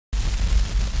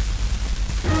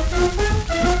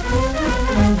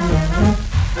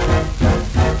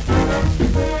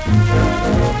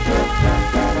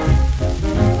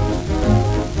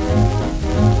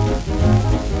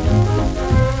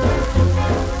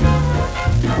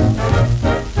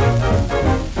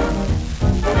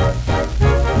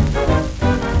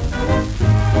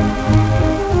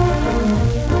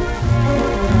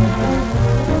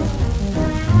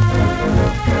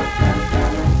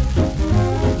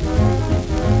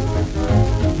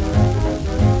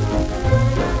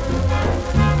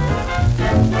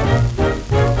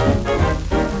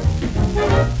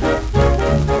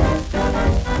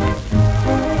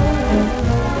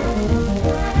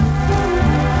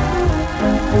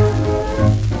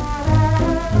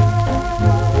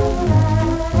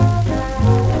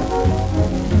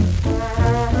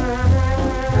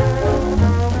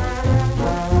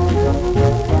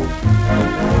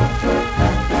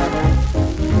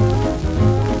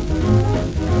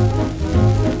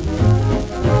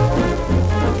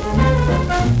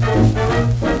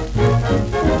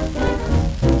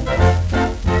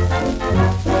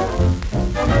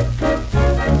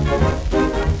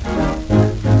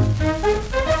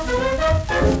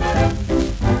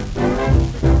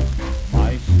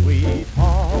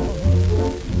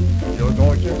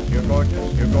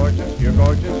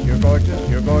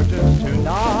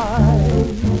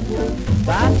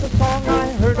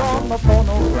the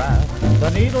phonograph. The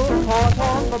needle caught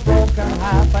on the broken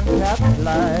half and kept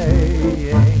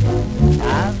playing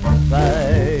and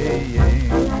saying,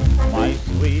 my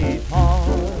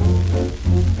sweetheart,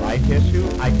 I kiss you,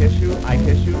 I kiss you, I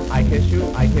kiss you, I kiss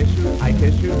you, I kiss you, I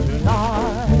kiss you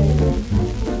tonight.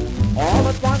 All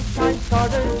at once I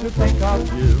started to think of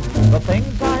you, the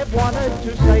things I've wanted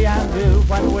to say and do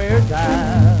when we're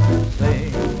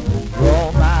dancing,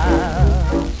 romancing.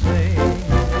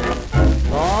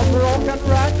 The broken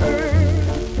record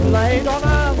played on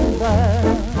and then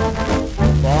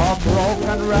the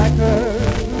broken record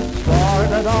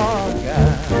started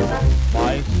again.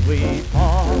 My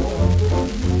sweetheart,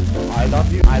 I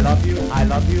love you, I love you, I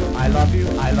love you, I love you,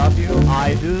 I love you,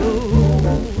 I do.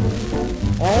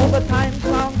 All the time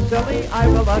sounds silly, I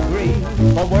will agree.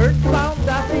 The words sound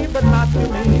daffy, but not to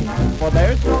me, for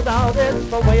there's no doubt it's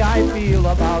the way I feel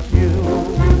about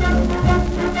you.